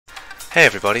Hey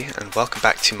everybody, and welcome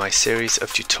back to my series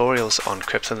of tutorials on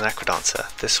Crypt and the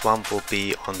Necrodancer. This one will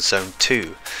be on Zone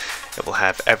 2. It will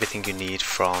have everything you need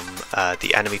from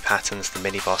the enemy patterns, the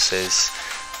mini-bosses,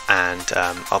 and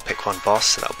I'll pick one boss,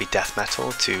 so that'll be death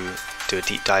metal, to do a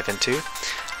deep dive into.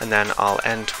 And then I'll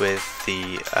end with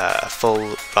the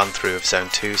full run through of Zone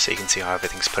 2 so you can see how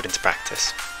everything's put into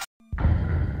practice.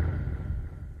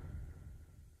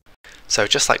 So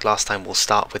just like last time, we'll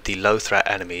start with the low threat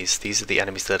enemies. These are the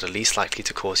enemies that are least likely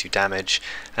to cause you damage,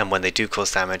 and when they do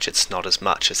cause damage it's not as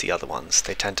much as the other ones.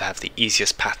 They tend to have the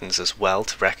easiest patterns as well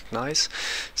to recognize,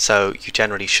 so you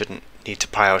generally shouldn't need to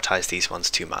prioritize these ones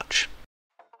too much.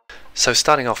 So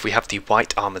starting off, we have the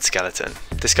white armored skeleton.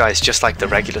 This guy is just like the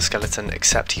regular skeleton,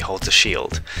 except he holds a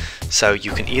shield. So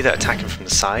you can either attack him from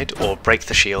the side or break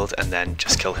the shield and then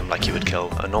just kill him like you would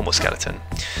kill a normal skeleton.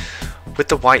 With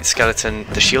the white skeleton,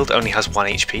 the shield only has 1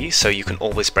 HP, so you can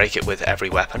always break it with every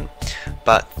weapon.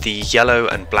 But the yellow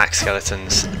and black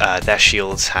skeletons, their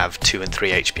shields have 2 and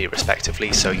 3 HP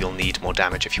respectively, so you'll need more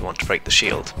damage if you want to break the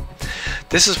shield.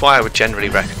 This is why I would generally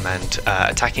recommend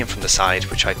attacking him from the side,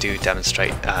 which I do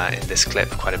demonstrate in this clip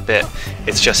quite a bit.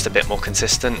 It's just a bit more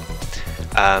consistent,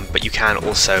 but you can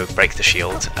also break the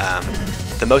shield.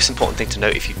 The most important thing to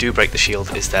note if you do break the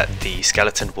shield is that the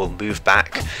skeleton will move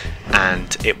back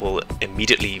and it will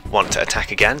immediately want to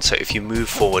attack again. So if you move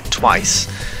forward twice,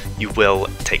 you will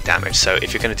take damage. So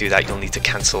if you're going to do that, you'll need to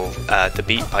cancel the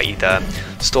beat by either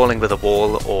stalling with a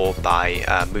wall or by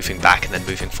moving back and then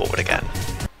moving forward again.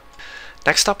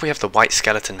 Next up, we have the white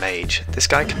skeleton mage. This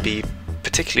guy can be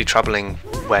particularly troubling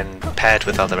when paired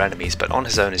with other enemies, but on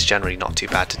his own is generally not too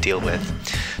bad to deal with.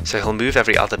 So he'll move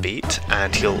every other beat,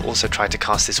 and he'll also try to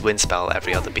cast his wind spell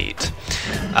every other beat.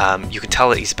 You can tell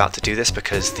that he's about to do this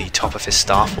because the top of his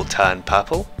staff will turn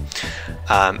purple,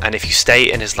 and if you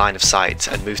stay in his line of sight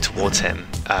and move towards him,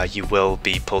 you will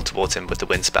be pulled towards him with the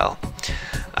wind spell.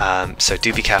 So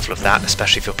do be careful of that,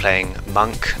 especially if you're playing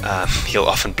monk. He'll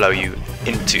often blow you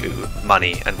into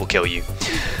money and will kill you.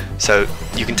 So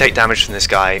you can take damage from this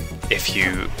guy if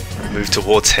you move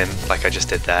towards him like I just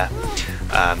did there,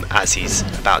 as he's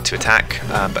about to attack,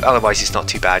 but otherwise he's not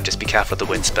too bad. Just be careful of the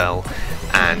wind spell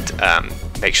and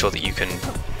make sure that you can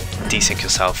desync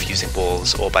yourself using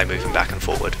walls or by moving back and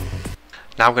forward.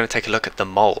 Now we're going to take a look at the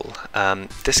mole.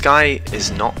 This guy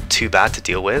is not too bad to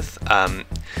deal with.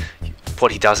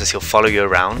 What he does is he'll follow you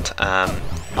around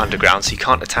underground, so you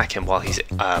can't attack him while he's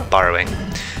burrowing.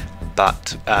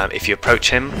 But if you approach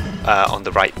him on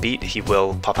the right beat, he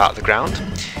will pop out of the ground.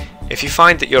 If you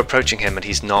find that you're approaching him and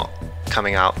he's not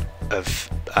coming out of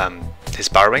his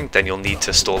burrowing, then you'll need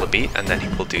to stall a beat, and then he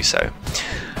will do so.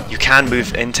 You can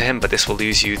move into him, but this will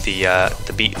lose you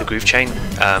the groove chain.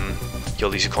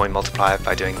 You'll lose your coin multiplier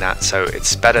by doing that, so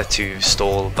it's better to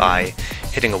stall by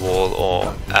hitting a wall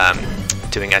or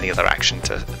doing any other action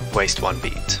to waste 1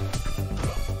 beat.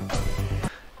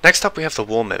 Next up, we have the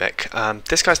wall mimic.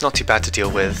 This guy's not too bad to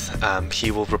deal with. He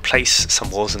will replace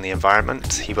some walls in the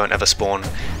environment. He won't ever spawn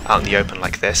out in the open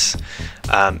like this.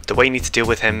 The way you need to deal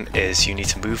with him is you need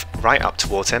to move right up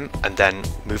towards him and then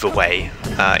move away.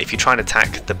 If you try and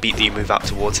attack the beat that you move up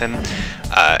towards him,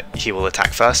 he will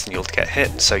attack first and you'll get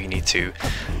hit, so you need to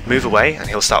move away and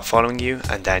he'll start following you,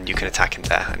 and then you can attack him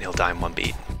there and he'll die in 1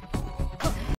 beat.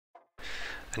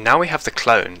 And now we have the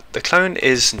clone. The clone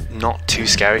is not too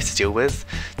scary to deal with.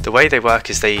 The way they work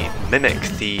is they mimic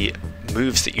the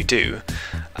moves that you do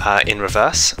in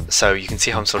reverse, so you can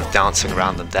see how I'm sort of dancing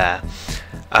around them there.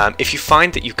 If you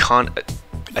find that you can't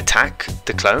attack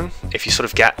the clone, if you sort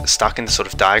of get stuck in the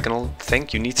sort of diagonal thing,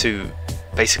 you need to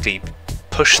basically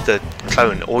push the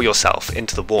clone or yourself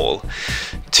into the wall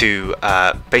to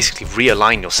basically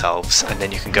realign yourselves, and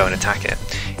then you can go and attack it.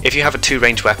 If you have a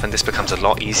 2-range weapon, this becomes a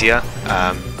lot easier,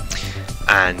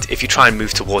 and if you try and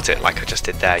move towards it like I just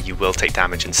did there, you will take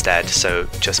damage instead. So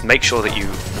just make sure that you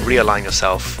realign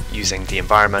yourself using the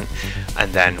environment,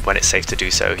 and then when it's safe to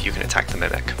do so, you can attack the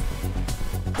mimic.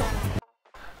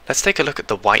 Let's take a look at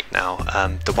the white now.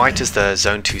 The white is the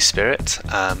Zone 2 spirit,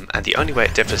 and the only way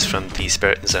it differs from the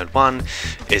spirit in Zone 1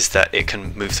 is that it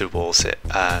can move through walls. It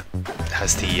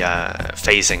has the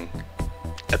phasing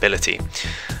ability.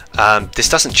 This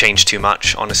doesn't change too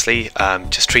much, honestly.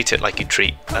 Just treat it like you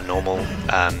treat a normal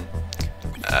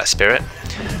spirit.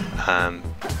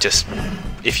 Just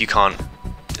if you can't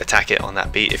attack it on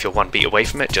that beat, if you're 1 beat away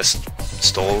from it, just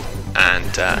stall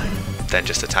and then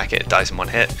just attack it. It dies in 1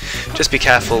 hit. Just be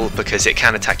careful because it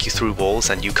can attack you through walls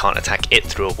and you can't attack it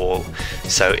through a wall.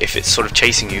 So if it's sort of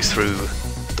chasing you through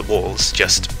the walls,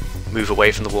 just move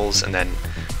away from the walls and then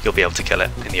you'll be able to kill it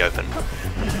in the open.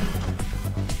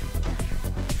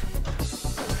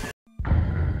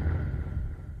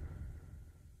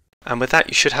 And with that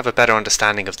you should have a better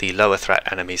understanding of the lower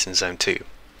threat enemies in Zone 2.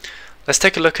 Let's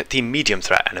take a look at the medium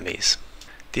threat enemies.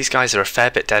 These guys are a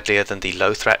fair bit deadlier than the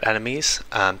low threat enemies.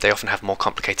 They often have more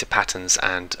complicated patterns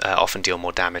and often deal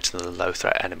more damage than the low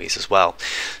threat enemies as well.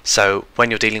 So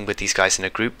when you're dealing with these guys in a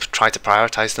group, try to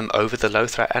prioritize them over the low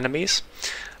threat enemies.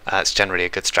 It's generally a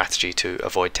good strategy to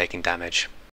avoid taking damage.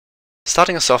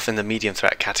 Starting us off in the medium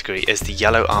threat category is the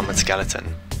yellow armored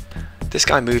skeleton. This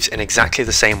guy moves in exactly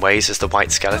the same ways as the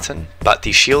white skeleton, but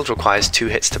the shield requires 2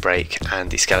 hits to break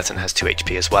and the skeleton has 2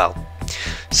 HP as well.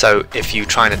 So if you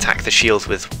try and attack the shield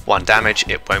with 1 damage,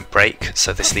 it won't break,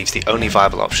 so this leaves the only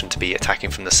viable option to be attacking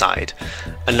from the side,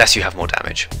 unless you have more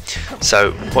damage.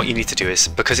 So what you need to do is,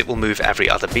 because it will move every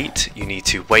other beat, you need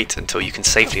to wait until you can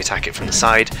safely attack it from the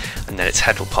side, and then its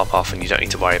head will pop off and you don't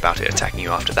need to worry about it attacking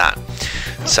you after that.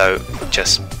 So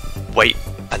just wait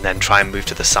and then try and move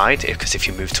to the side, because if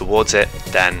you move towards it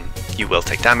then you will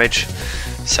take damage.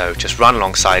 So just run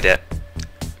alongside it,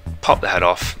 pop the head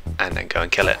off and then go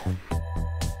and kill it.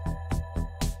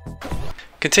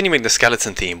 Continuing the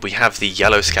skeleton theme, we have the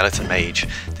yellow skeleton mage.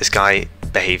 This guy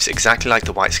behaves exactly like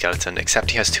the white skeleton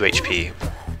except he has 2 HP.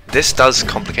 This does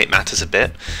complicate matters a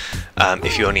bit.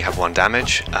 If you only have 1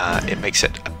 damage, it makes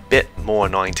it a bit more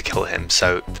annoying to kill him.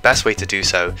 So the best way to do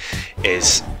so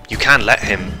is you can let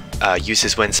him use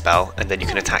his wind spell and then you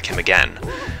can attack him again.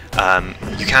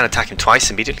 You can attack him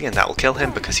twice immediately and that will kill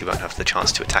him because he won't have the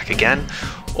chance to attack again,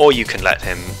 or you can let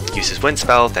him use his wind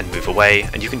spell, then move away,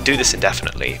 and you can do this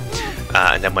indefinitely,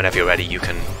 and then whenever you're ready you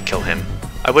can kill him.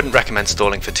 I wouldn't recommend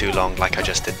stalling for too long like I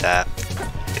just did there.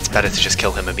 It's better to just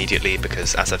kill him immediately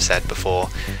because, as I've said before,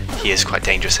 he is quite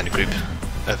dangerous in a group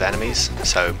of enemies,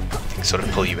 so he can sort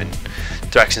of pull you in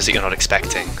directions that you're not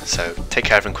expecting, so take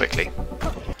care of him quickly.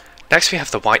 Next we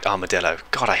have the white armadillo.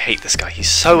 God, I hate this guy, he's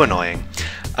so annoying.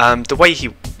 The way he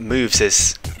moves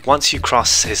is, once you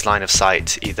cross his line of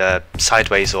sight, either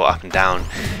sideways or up and down,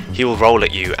 he will roll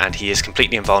at you and he is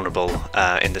completely invulnerable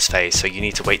in this phase, so you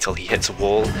need to wait till he hits a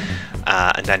wall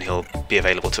and then he'll be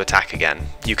available to attack again.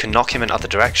 You can knock him in other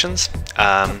directions,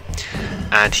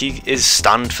 and he is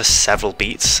stunned for several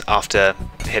beats after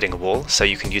hitting a wall, so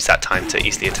you can use that time to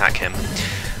easily attack him.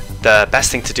 The best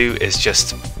thing to do is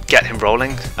just get him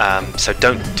rolling, so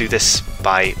don't do this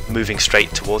by moving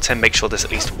straight towards him. Make sure there's at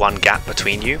least 1 gap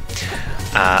between you,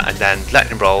 and then let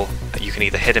him roll. You can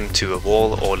either hit him to a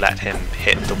wall or let him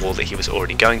hit the wall that he was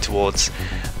already going towards,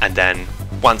 and then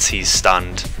once he's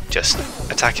stunned, just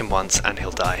attack him once and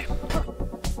he'll die.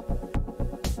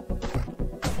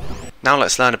 Now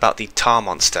let's learn about the tar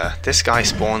monster. This guy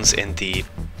spawns in the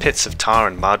pits of tar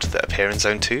and mud that appear in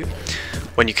Zone 2.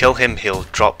 When you kill him, he'll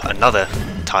drop another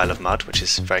tile of mud, which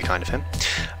is very kind of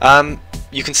him.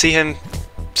 You can see him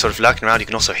sort of lurking around. You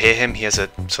can also hear him. He has a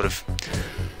sort of,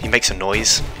 he makes a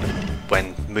noise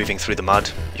when moving through the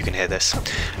mud. You can hear this,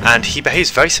 and he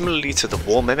behaves very similarly to the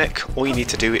wall mimic. All you need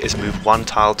to do is move 1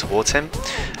 tile towards him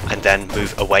and then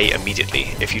move away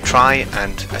immediately. If you try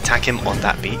and attack him on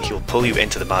that beat, he'll pull you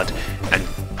into the mud and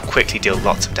quickly deal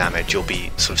lots of damage. You'll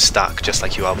be sort of stuck, just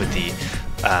like you are with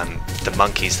the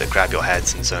monkeys that grab your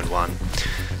heads in Zone 1.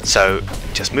 So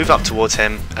just move up towards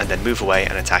him and then move away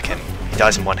and attack him. He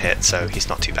dies in 1 hit, so he's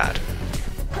not too bad.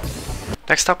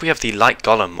 Next up we have the light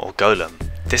golem or golem.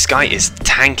 This guy is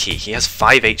tanky. He has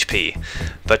 5 HP,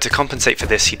 but to compensate for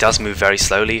this he does move very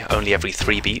slowly, only every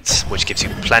 3 beats, which gives you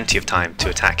plenty of time to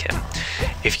attack him.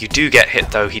 If you do get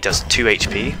hit though, he does 2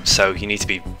 HP, so you need to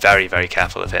be very, very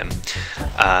careful of him.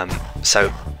 So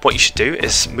what you should do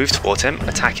is move towards him,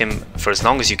 attack him for as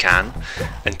long as you can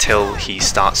until he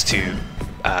starts to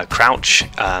crouch,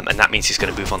 and that means he's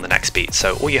going to move on the next beat.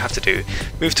 So all you have to do,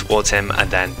 move towards him, and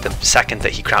then the second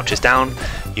that he crouches down,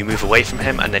 you move away from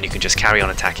him, and then you can just carry on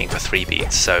attacking for 3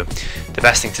 beats. So the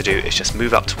best thing to do is just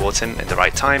move up towards him in the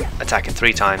right time, attack him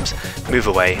 3 times, move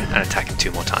away, and attack him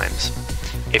 2 more times.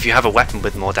 If you have a weapon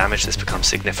with more damage, this becomes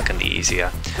significantly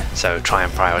easier, so try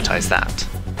and prioritize that.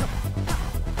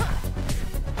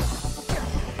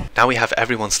 Now we have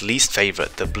everyone's least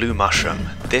favourite, the blue mushroom.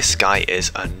 This guy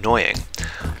is annoying.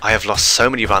 I have lost so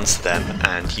many runs to them,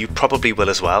 and you probably will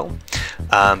as well,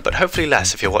 but hopefully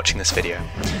less if you're watching this video.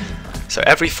 So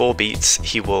every 4 beats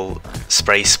he will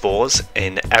spray spores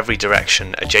in every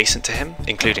direction adjacent to him,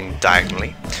 including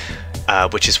diagonally,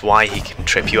 which is why he can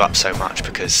trip you up so much,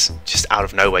 because just out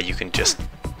of nowhere you can just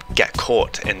get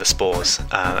caught in the spores,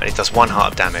 and it does 1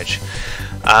 heart of damage.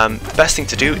 The best thing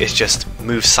to do is just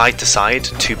move side to side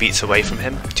 2 beats away from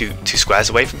him, 2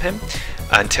 squares away from him,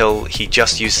 until he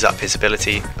just uses up his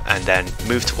ability, and then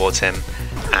move towards him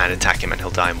and attack him and he'll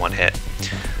die in 1 hit.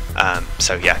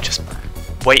 So yeah, just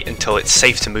wait until it's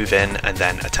safe to move in and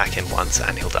then attack him once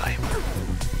and he'll die.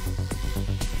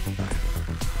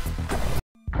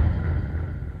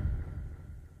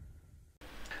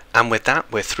 And with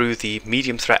that, we're through the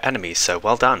medium threat enemies, so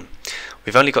well done.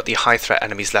 We've only got the high threat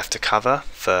enemies left to cover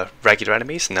for regular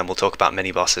enemies, and then we'll talk about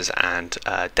mini-bosses and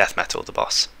Death Metal, the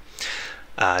boss.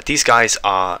 These guys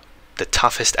are the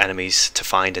toughest enemies to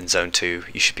find in Zone 2.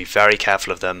 You should be very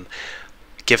careful of them.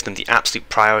 Give them the absolute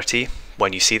priority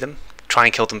when you see them. Try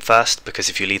and kill them first, because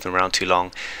if you leave them around too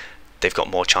long, they've got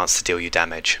more chance to deal you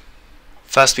damage.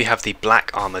 First we have the black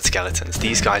armoured skeletons.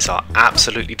 These guys are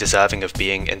absolutely deserving of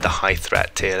being in the high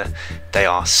threat tier. They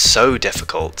are so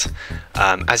difficult.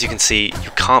 As you can see,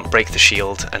 you can't break the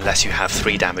shield unless you have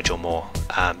 3 damage or more.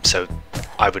 So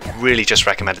I would really just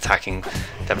recommend attacking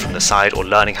them from the side or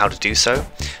learning how to do so,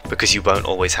 because you won't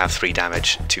always have 3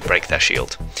 damage to break their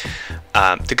shield.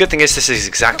 The good thing is this is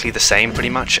exactly the same pretty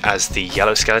much as the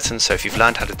yellow skeleton, so if you've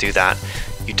learned how to do that,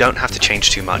 you don't have to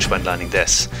change too much when learning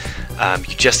this.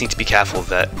 You just need to be careful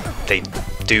that they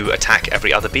do attack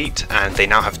every other beat, and they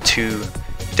now have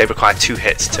they require 2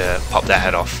 hits to pop their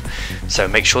head off. So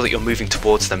make sure that you're moving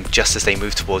towards them just as they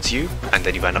move towards you, and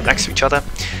then you end up next to each other.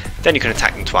 Then you can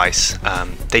attack them twice.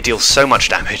 They deal so much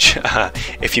damage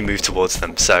if you move towards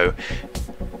them, so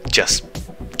just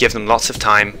give them lots of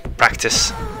time,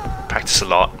 practice a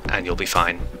lot, and you'll be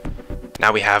fine.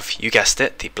 Now we have, you guessed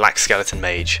it, the black skeleton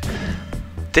mage.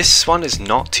 This one is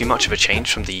not too much of a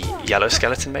change from the yellow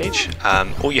skeleton mage.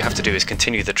 All you have to do is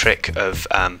continue the trick of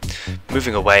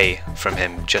moving away from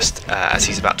him just as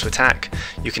he's about to attack.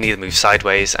 You can either move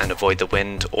sideways and avoid the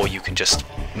wind, or you can just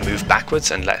move backwards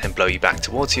and let him blow you back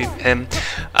towards him,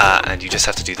 and you just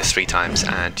have to do this 3 times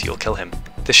and you'll kill him.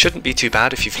 This shouldn't be too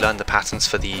bad if you've learned the patterns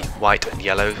for the white and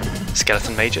yellow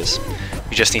skeleton mages.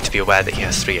 You just need to be aware that he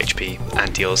has 3 HP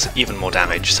and deals even more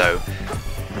damage, so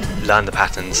learn the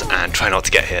patterns and try not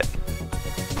to get hit.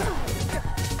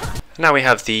 Now we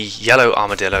have the yellow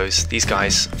armadillos. These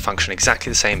guys function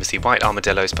exactly the same as the white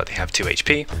armadillos, but they have 2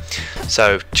 HP.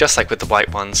 So just like with the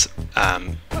white ones,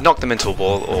 knock them into a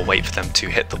wall or wait for them to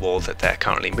hit the wall that they're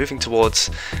currently moving towards,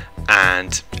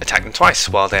 and attack them twice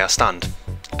while they are stunned.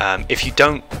 If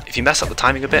you mess up the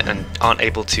timing a bit and aren't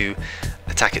able to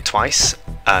attack it twice,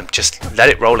 just let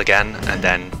it roll again and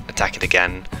then attack it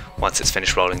again once it's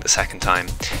finished rolling the second time.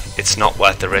 It's not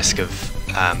worth the risk of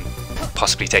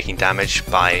possibly taking damage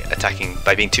by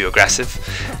being too aggressive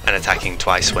and attacking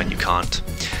twice when you can't.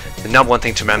 The number one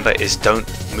thing to remember is don't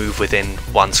move within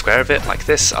 1 square of it like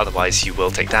this, otherwise you will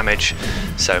take damage.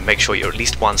 So make sure you're at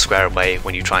least 1 square away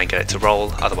when you try and get it to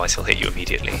roll, otherwise he'll hit you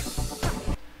immediately.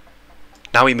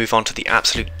 Now we move on to the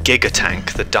absolute giga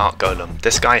tank, the Dark Golem.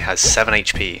 This guy has 7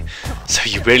 HP, so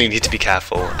you really need to be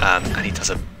careful, and he does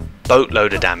a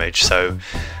boatload of damage, so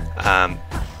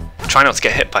try not to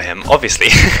get hit by him, obviously.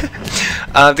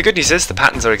 The good news is the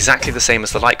patterns are exactly the same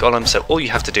as the Light Golem, so all you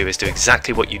have to do is do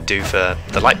exactly what you do for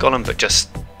the Light Golem, but just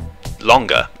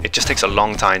longer. It just takes a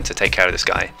long time to take care of this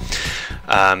guy.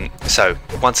 So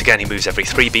once again he moves every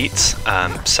 3 beats,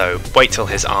 so wait till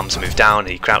his arms move down,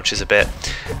 he crouches a bit,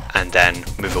 and then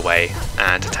move away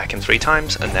and attack him 3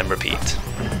 times and then repeat.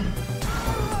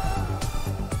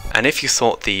 And if you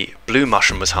thought the blue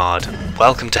mushroom was hard,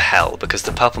 welcome to hell, because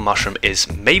the purple mushroom is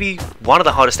maybe one of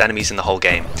the hardest enemies in the whole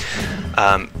game.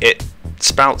 It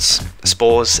sprouts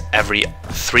spores every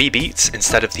 3 beats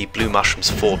instead of the blue mushroom's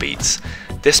 4 beats.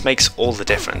 This makes all the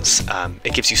difference.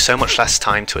 It gives you so much less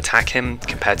time to attack him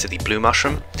compared to the blue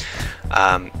mushroom.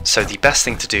 So the best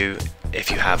thing to do if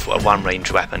you have a 1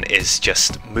 range weapon is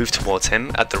just move towards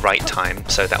him at the right time,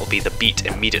 so that will be the beat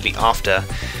immediately after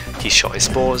he's shot his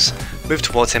spores. Move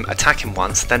towards him, attack him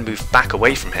once, then move back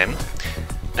away from him,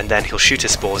 and then he'll shoot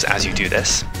his spores as you do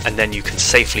this, and then you can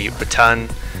safely return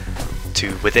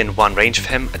to within 1 range of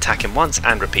him, attack him once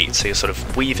and repeat. So you're sort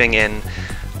of weaving in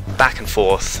back and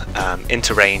forth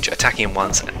into range, attacking him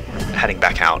once and heading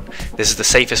back out. This is the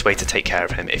safest way to take care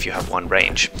of him if you have 1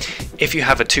 range. If you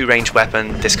have a 2 range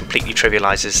weapon, this completely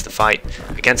trivializes the fight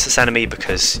against this enemy,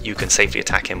 because you can safely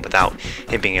attack him without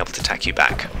him being able to attack you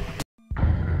back.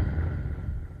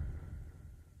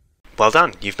 Well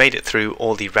done, you've made it through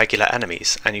all the regular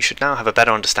enemies, and you should now have a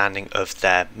better understanding of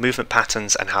their movement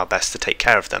patterns and how best to take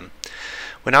care of them.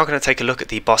 We're now going to take a look at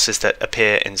the bosses that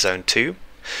appear in Zone 2.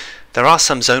 There are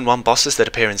some Zone 1 bosses that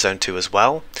appear in Zone 2 as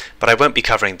well, but I won't be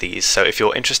covering these, so if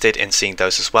you're interested in seeing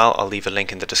those as well, I'll leave a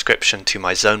link in the description to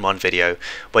my Zone 1 video,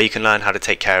 where you can learn how to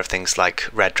take care of things like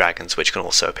red dragons, which can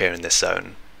also appear in this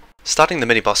zone. Starting the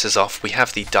mini-bosses off, we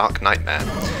have the Dark Nightmare.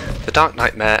 The Dark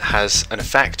Nightmare has an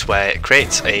effect where it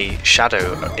creates a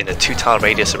shadow in a 2-tile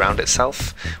radius around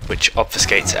itself, which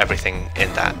obfuscates everything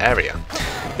in that area.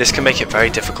 This can make it very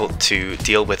difficult to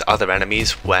deal with other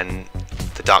enemies when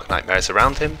the Dark Nightmare is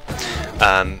around him,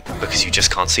 because you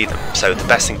just can't see them. So the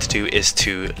best thing to do is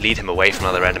to lead him away from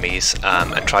other enemies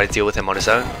and try to deal with him on his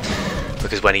own,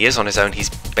 because when he is on his own he's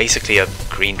basically a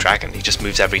green dragon. He just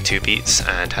moves every 2 beats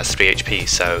and has 3 HP,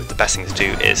 so the best thing to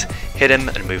do is hit him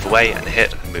and move away and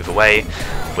hit and move away,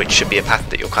 which should be a pattern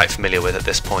that you're quite familiar with at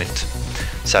this point.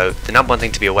 So the number one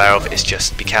thing to be aware of is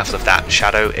just be careful of that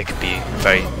shadow. It can be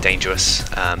very dangerous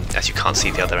as you can't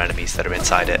see the other enemies that are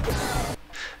inside it.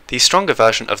 The stronger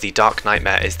version of the Dark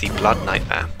Nightmare is the Blood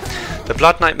Nightmare. The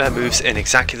Blood Nightmare moves in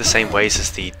exactly the same ways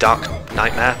as the Dark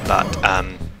Nightmare, but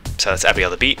so it's every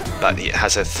other beat, but it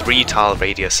has a 3-tile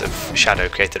radius of shadow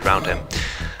created around him.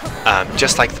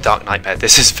 Just like the Dark Nightmare,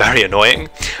 this is very annoying,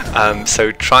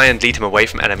 so try and lead him away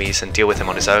from enemies and deal with him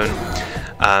on his own.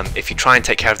 If you try and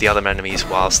take care of the other enemies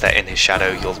whilst they're in his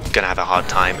shadow, you're going to have a hard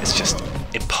time. It's just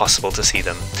impossible to see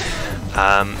them.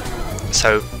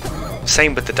 So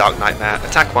same with the Dark Nightmare,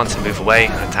 attack once and move away,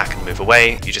 and attack and move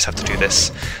away. You just have to do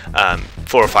this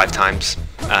 4 or 5 times,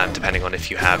 depending on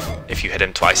if you hit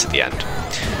him twice at the end.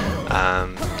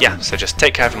 Yeah, so just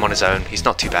take care of him on his own. He's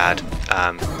not too bad.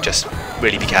 Just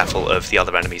really be careful of the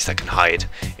other enemies that can hide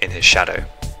in his shadow.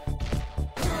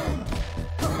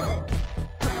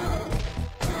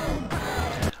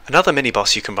 Another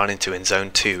mini-boss you can run into in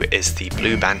Zone 2 is the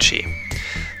Blue Banshee.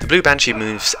 The Blue Banshee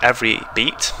moves every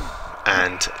beat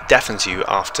and deafens you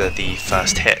after the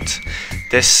first hit.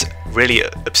 This really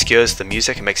obscures the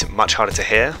music and makes it much harder to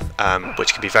hear,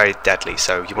 which can be very deadly,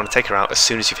 so you want to take her out as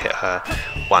soon as you've hit her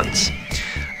once.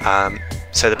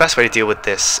 So the best way to deal with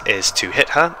this is to hit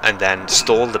her and then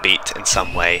stall the beat in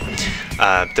some way.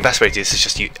 The best way to do this is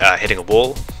just hitting a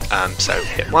wall. So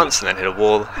hit once and then hit a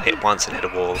wall, hit once and hit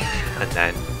a wall, and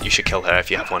then you should kill her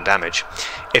if you have 1 damage.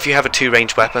 If you have a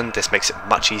 2-ranged weapon, this makes it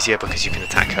much easier because you can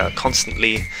attack her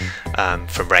constantly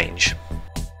from range.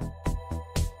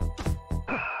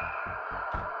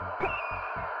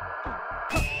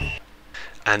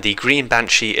 And the Green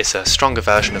Banshee is a stronger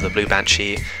version of the Blue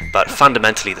Banshee, but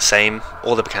fundamentally the same.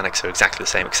 All the mechanics are exactly the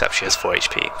same except she has 4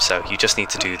 HP, so you just need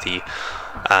to do the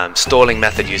stalling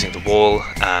method using the wall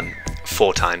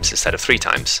 4 times instead of 3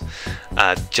 times.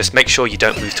 Just make sure you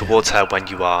don't move towards her when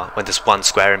there's 1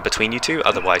 square in between you two,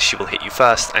 otherwise she will hit you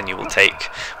first and you will take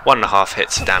 1.5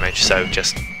 hits of damage. So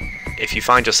just, if you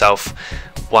find yourself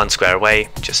 1 square away,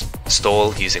 just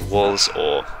stall using walls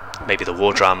or maybe the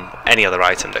war drum, any other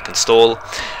item that can stall,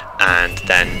 and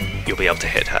then you'll be able to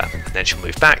hit her. And then she'll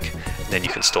move back, and then you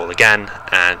can stall again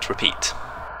and repeat.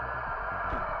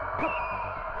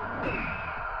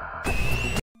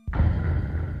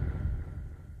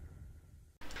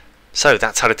 So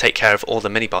that's how to take care of all the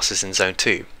mini-bosses in Zone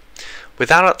 2. With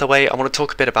that out of the way, I want to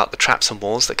talk a bit about the traps and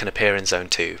walls that can appear in Zone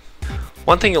 2.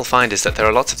 One thing you'll find is that there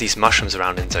are lots of these mushrooms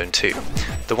around in Zone 2.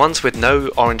 The ones with no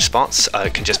orange spots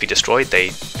can just be destroyed, they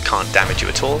can't damage you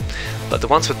at all, but the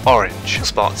ones with orange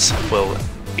spots will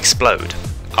explode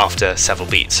after several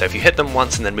beats. So if you hit them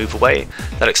once and then move away,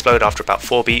 they'll explode after about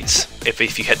 4 beats. If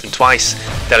you hit them twice,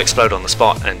 they'll explode on the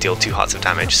spot and deal 2 hearts of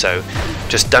damage, so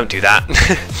just don't do that.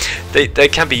 They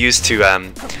can be used to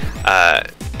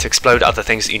explode other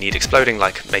things that you need exploding,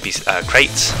 like maybe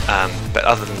crates, but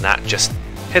other than that, just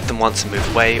hit them once and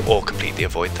move away, or completely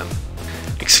avoid them.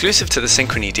 Exclusive to the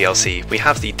Synchrony DLC, we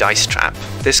have the Dice Trap.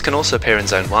 This can also appear in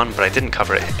Zone 1, but I didn't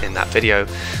cover it in that video,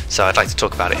 so I'd like to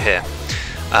talk about it here.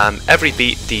 Every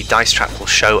beat, the Dice Trap will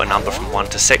show a number from 1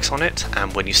 to 6 on it,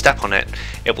 and when you step on it,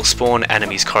 it will spawn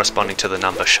enemies corresponding to the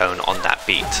number shown on that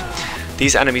beat.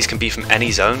 These enemies can be from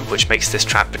any zone, which makes this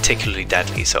trap particularly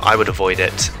deadly, so I would avoid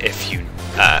it if you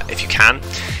can.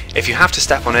 If you have to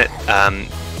step on it,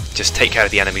 just take care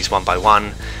of the enemies one by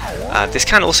one. This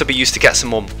can also be used to get some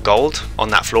more gold on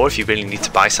that floor. If you really need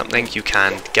to buy something, you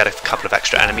can get a couple of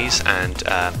extra enemies and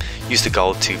use the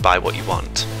gold to buy what you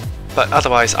want. But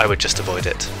otherwise, I would just avoid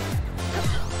it.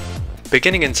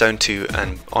 Beginning in Zone 2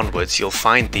 and onwards, you'll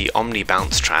find the Omni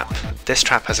Bounce trap. This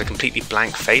trap has a completely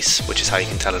blank face, which is how you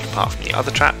can tell it apart from the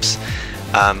other traps.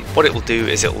 What it will do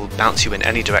is it will bounce you in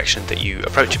any direction that you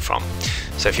approach it from.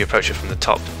 So if you approach it from the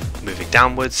top, moving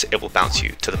downwards, it will bounce you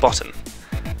to the bottom.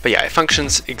 But yeah, it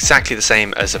functions exactly the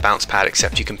same as a bounce pad,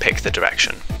 except you can pick the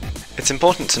direction. It's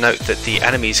important to note that the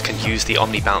enemies can use the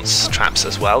Omni Bounce traps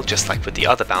as well, just like with the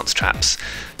other bounce traps.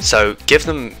 So give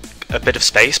them a bit of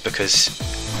space, because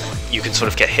you can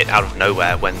sort of get hit out of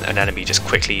nowhere when an enemy just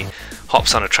quickly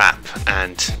hops on a trap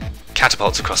and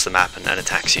catapults across the map and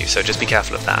attacks you, so just be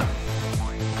careful of that.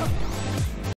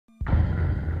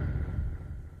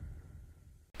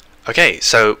 Okay,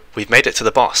 so we've made it to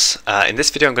the boss. In this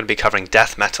video I'm going to be covering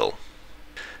Death Metal.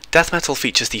 Death Metal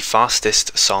features the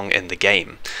fastest song in the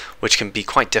game, which can be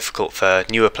quite difficult for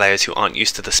newer players who aren't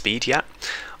used to the speed yet.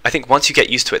 I think once you get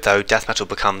used to it though, Death Metal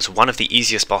becomes one of the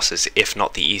easiest bosses, if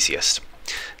not the easiest.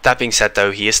 That being said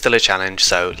though, he is still a challenge,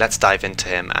 so let's dive into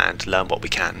him and learn what we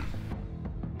can.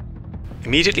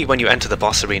 Immediately when you enter the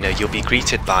boss arena, you'll be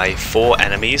greeted by 4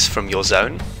 enemies from your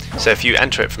zone. So if you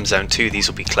enter it from zone 2, these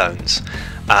will be clones.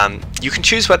 You can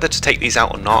choose whether to take these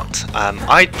out or not.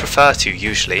 I'd prefer to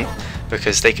usually,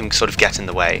 because they can sort of get in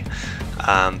the way.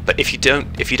 But if you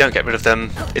don't get rid of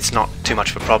them, it's not too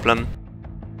much of a problem.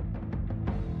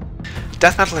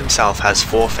 Death Metal himself has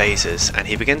 4 phases, and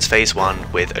he begins phase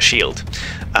 1 with a shield.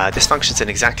 This functions in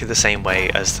exactly the same way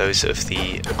as those of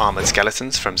the armoured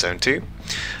skeletons from zone 2.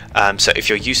 So if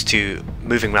you're used to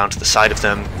moving around to the side of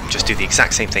them, just do the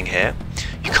exact same thing here.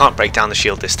 You can't break down the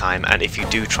shield this time, and if you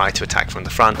do try to attack from the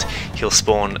front, he'll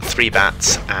spawn 3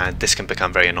 bats, and this can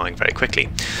become very annoying very quickly.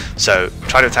 So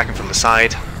try to attack him from the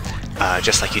side,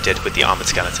 just like you did with the armoured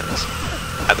skeletons.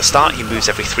 At the start he moves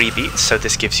every 3 beats, so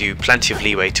this gives you plenty of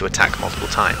leeway to attack multiple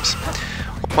times.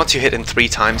 Once you hit him 3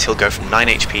 times, he'll go from 9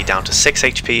 HP down to 6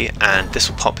 HP, and this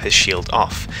will pop his shield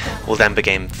off. We'll then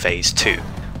begin phase 2.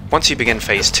 Once you begin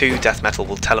phase 2, Death Metal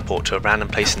will teleport to a random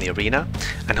place in the arena,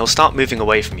 and he'll start moving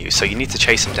away from you, so you need to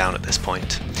chase him down at this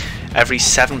point. Every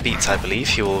 7 beats, I believe,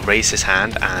 he will raise his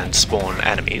hand and spawn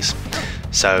enemies.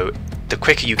 So the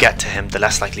quicker you get to him, the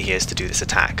less likely he is to do this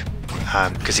attack.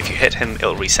 Because if you hit him,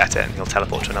 it'll reset it and he'll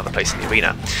teleport to another place in the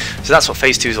arena. So that's what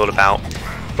phase 2 is all about.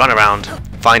 Run around,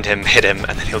 find him, hit him,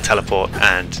 and then he'll teleport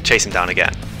and chase him down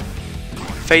again.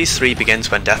 Phase 3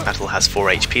 begins when Death Metal has 4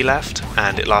 HP left,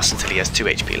 and it lasts until he has 2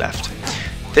 HP left.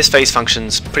 This phase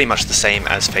functions pretty much the same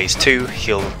as phase 2.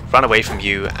 He'll run away from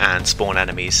you and spawn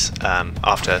enemies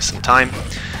after some time.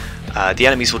 The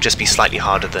enemies will just be slightly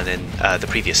harder than in the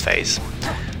previous phase.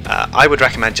 I would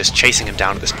recommend just chasing him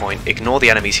down at this point. Ignore the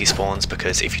enemies he spawns,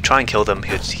 because if you try and kill them,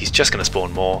 he's just going to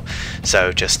spawn more.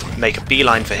 So just make a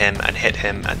beeline for him and hit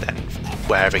him, and then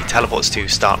wherever he teleports to,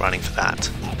 start running for that.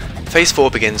 Phase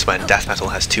 4 begins when Death Metal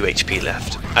has 2 HP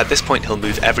left. At this point he'll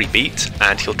move every beat,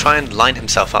 and he'll try and line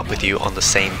himself up with you on the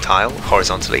same tile,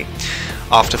 horizontally.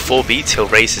 After 4 beats he'll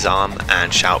raise his arm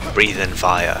and shout, "Breathe in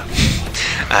fire."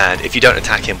 And if you don't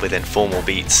attack him within 4 more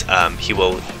beats, he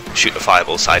will shoot a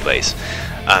fireball sideways.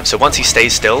 So once he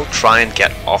stays still, try and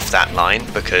get off that line,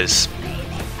 because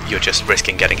you're just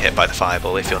risking getting hit by the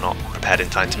fireball if you're not prepared in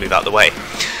time to move out of the way.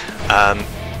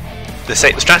 The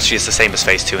strategy is the same as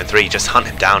phase 2 and 3, just hunt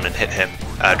him down and hit him.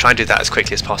 Try and do that as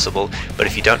quickly as possible, but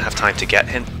if you don't have time to get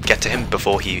to him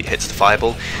before he hits the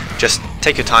fireball, just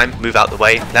take your time, move out the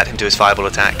way, let him do his fireball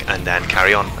attack, and then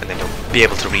carry on, and then you'll be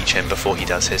able to reach him before he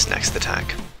does his next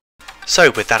attack. So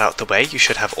with that out the way, you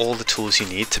should have all the tools you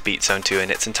need to beat Zone 2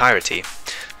 in its entirety.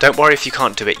 Don't worry if you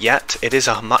can't do it yet, it is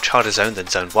a much harder zone than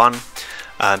Zone 1.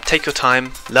 Take your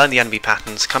time, learn the enemy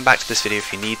patterns, come back to this video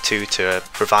if you need to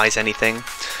revise anything,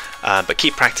 but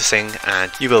keep practicing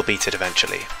and you will beat it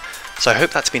eventually. So I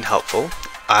hope that's been helpful.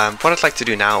 What I'd like to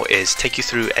do now is take you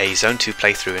through a Zone 2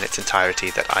 playthrough in its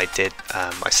entirety that I did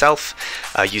myself,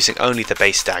 using only the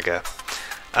base dagger.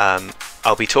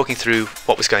 I'll be talking through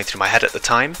what was going through my head at the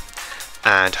time,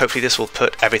 and hopefully this will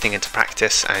put everything into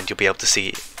practice and you'll be able to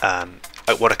see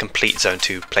what a complete Zone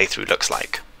 2 playthrough looks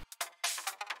like.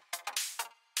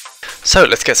 So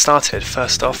let's get started.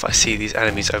 First off, I see these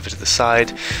enemies over to the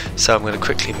side, so I'm going to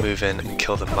quickly move in and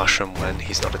kill the mushroom when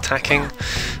he's not attacking.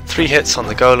 3 hits on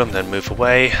the golem, then move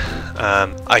away.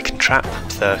 I can trap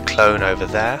the clone over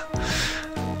there.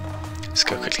 Let's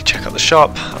go quickly check out the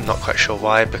shop. I'm not quite sure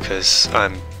why, because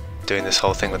I'm doing this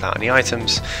whole thing without any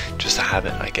items. Just a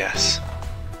habit, I guess.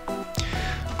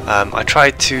 I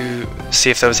tried to see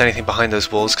if there was anything behind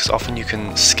those walls, because often you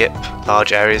can skip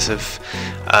large areas of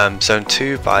Zone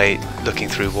 2 by looking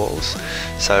through walls.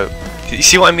 So you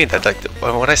see what I mean? That like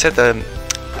when I said the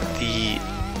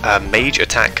mage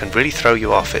attack can really throw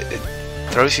you off. It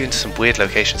throws you into some weird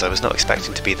locations I was not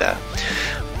expecting to be there.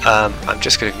 I'm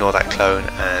just going to ignore that clone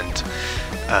and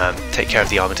take care of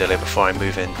the armadillo before I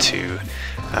move in to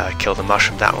kill the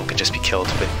mushroom. That one can just be killed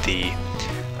with the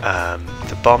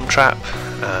bomb trap.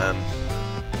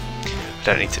 I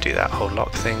don't need to do that whole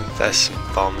lock thing. There's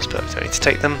some bombs, but I don't need to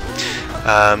take them.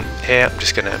 Here I'm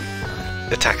just going to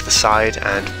attack the side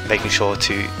and making sure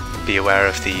to be aware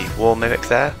of the wall mimic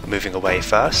there, moving away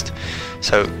first.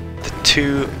 So the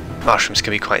 2 mushrooms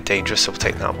can be quite dangerous, so we'll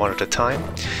take them one at a time.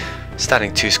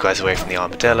 Standing 2 squares away from the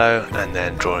armadillo and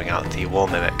then drawing out the wall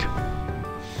mimic.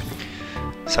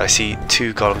 So I see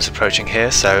 2 golems approaching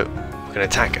here, so we're going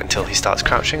to attack until he starts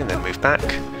crouching and then move back.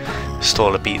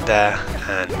 Stall a beat there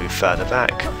and move further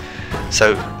back.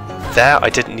 So there I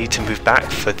didn't need to move back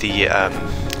for the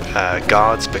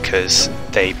guards, because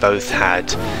they both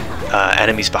had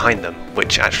enemies behind them,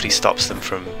 which actually stops them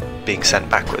from being sent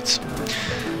backwards.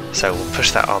 So we'll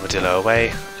push that armadillo away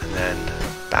and then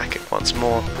back it once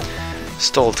more,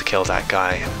 stall to kill that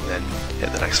guy, and then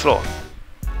hit the next floor.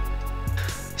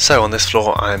 So on this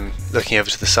floor I'm looking over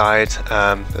to the side.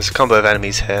 There's a combo of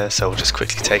enemies here, so we'll just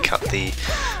quickly take out the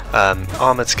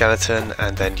armoured skeleton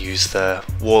and then use the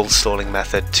wall stalling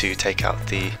method to take out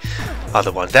the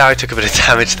other one. There I took a bit of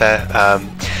damage there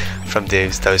from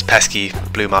those pesky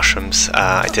blue mushrooms.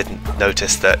 I didn't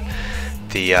notice that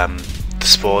the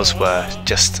spores were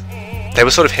they were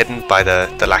sort of hidden by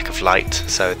the lack of light,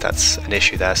 so that's an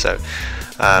issue there, so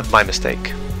my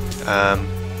mistake.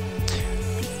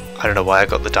 I don't know why I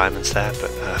got the diamonds there,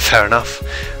 but fair enough.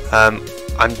 I'm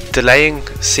delaying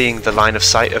seeing the line of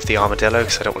sight of the armadillo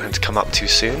because I don't want him to come up too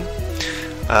soon.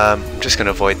 I'm just going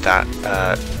to avoid that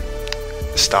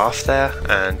staff there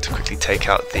and quickly take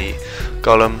out the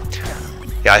golem.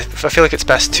 Yeah, I feel like it's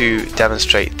best to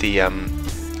demonstrate the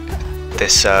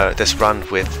this run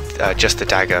with just the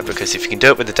dagger, because if you can do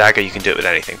it with the dagger, you can do it with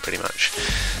anything pretty much.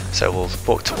 So we'll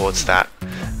walk towards that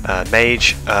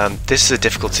mage. This is a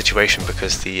difficult situation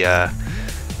because the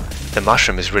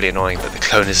mushroom is really annoying, but the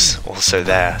clone is also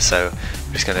there. So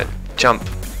I'm just going to jump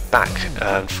back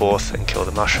and forth and kill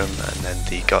the mushroom, and then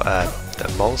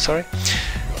the mole. Sorry,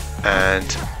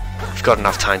 and I've got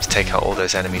enough time to take out all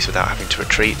those enemies without having to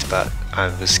retreat. But I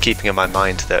was keeping in my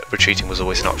mind that retreating was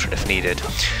always an option if needed.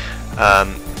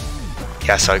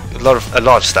 Yeah, so a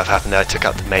lot of stuff happened there. I took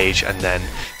out the mage and then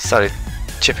started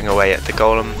chipping away at the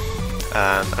golem.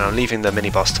 And I'm leaving the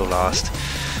mini-boss till last.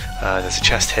 There's a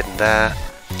chest hidden there.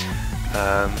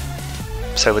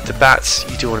 So with the bats,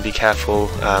 you do want to be careful.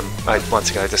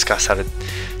 Once again, I discussed how to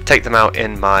take them out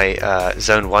in my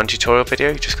Zone 1 tutorial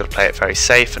video. You just got to play it very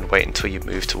safe and wait until you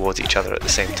move towards each other at the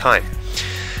same time.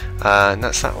 And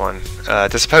that's that one.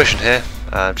 There's a potion here,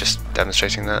 just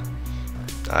demonstrating that.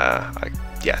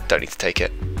 Yeah, don't need to take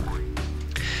it.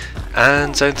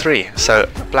 And Zone 3. So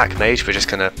Black Mage, we're just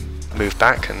going to move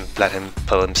back and let him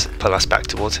pull us back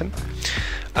towards him.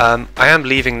 I am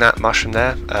leaving that mushroom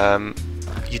there.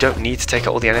 You don't need to take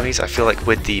out all the enemies. I feel like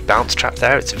with the bounce trap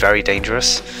there, it's very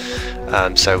dangerous.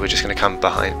 So we're just going to come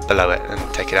below it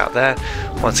and take it out there.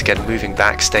 Once again, moving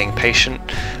back, staying patient.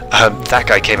 That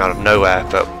guy came out of nowhere,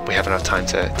 but we have enough time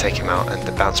to take him out, and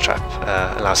the bounce trap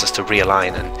allows us to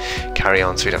realign and carry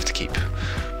on, so we don't have to keep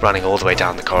running all the way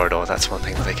down the corridor. That's one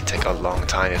thing that they can take a long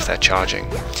time if they're charging.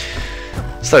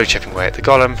 Slowly chipping away at the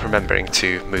golem, remembering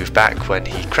to move back when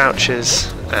he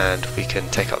crouches, and we can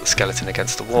take out the skeleton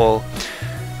against the wall.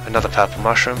 Another purple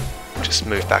mushroom, just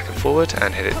move back and forward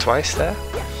and hit it twice there.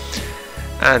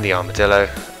 And the armadillo,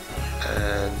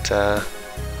 and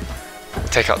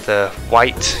take out the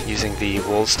white using the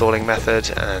wall stalling method,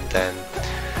 and then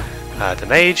the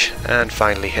mage, and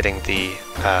finally hitting the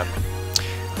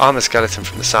armor skeleton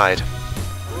from the side.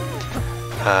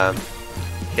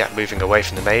 Yeah, moving away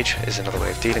from the mage is another way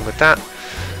of dealing with that,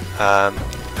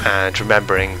 and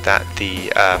remembering that the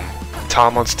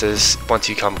tar monsters, once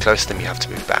you come close to them, you have to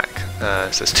move back.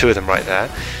 So there's two of them right there,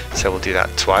 so we'll do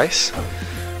that twice,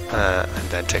 and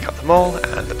then take out the mole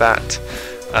and the bat.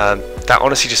 That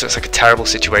honestly just looks like a terrible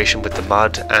situation with the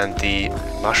mud and the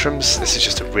mushrooms. This is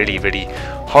just a really, really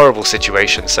horrible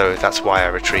situation, so that's why I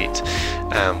retreat.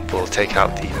 We'll take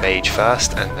out the mage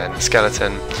first, and then the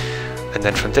skeleton. And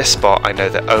then from this spot, I know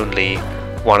that only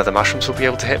one of the mushrooms will be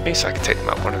able to hit me, so I can take them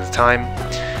out one at a time.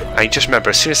 And just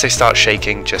remember, as soon as they start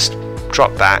shaking, just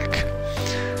drop back.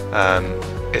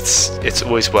 It's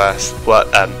always worse.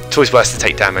 It's always worse to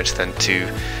take damage than to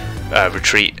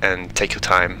retreat and take your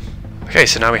time. Okay,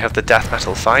 so now we have the death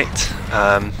metal fight.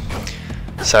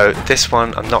 So this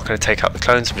one, I'm not going to take out the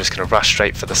clones. I'm just going to rush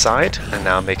straight for the side, and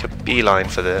now make a beeline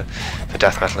for the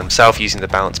death metal himself. Using the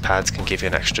balance pads can give you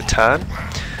an extra turn.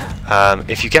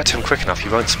 If you get to him quick enough,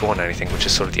 you won't spawn anything, which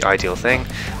is sort of the ideal thing,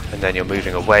 and then you're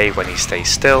moving away when he stays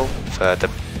still for the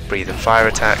breathe and fire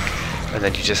attack, and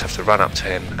then you just have to run up to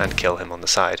him and kill him on the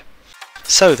side.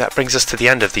 So that brings us to the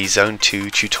end of the Zone 2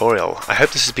 tutorial. I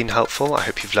hope this has been helpful. I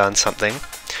hope you've learned something.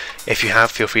 If you have,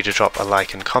 feel free to drop a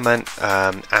like and comment,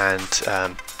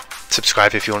 and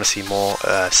subscribe if you want to see more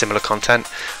similar content.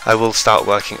 I will start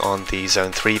working on the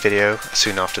Zone 3 video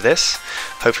soon after this.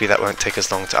 Hopefully that won't take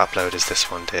as long to upload as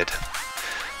this one did.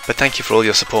 But thank you for all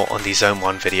your support on the Zone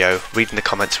 1 video. Reading the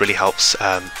comments really helps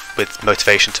with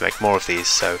motivation to make more of these,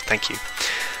 so thank you.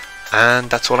 And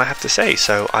that's all I have to say,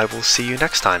 so I will see you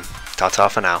next time. Ta-ta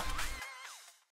for now.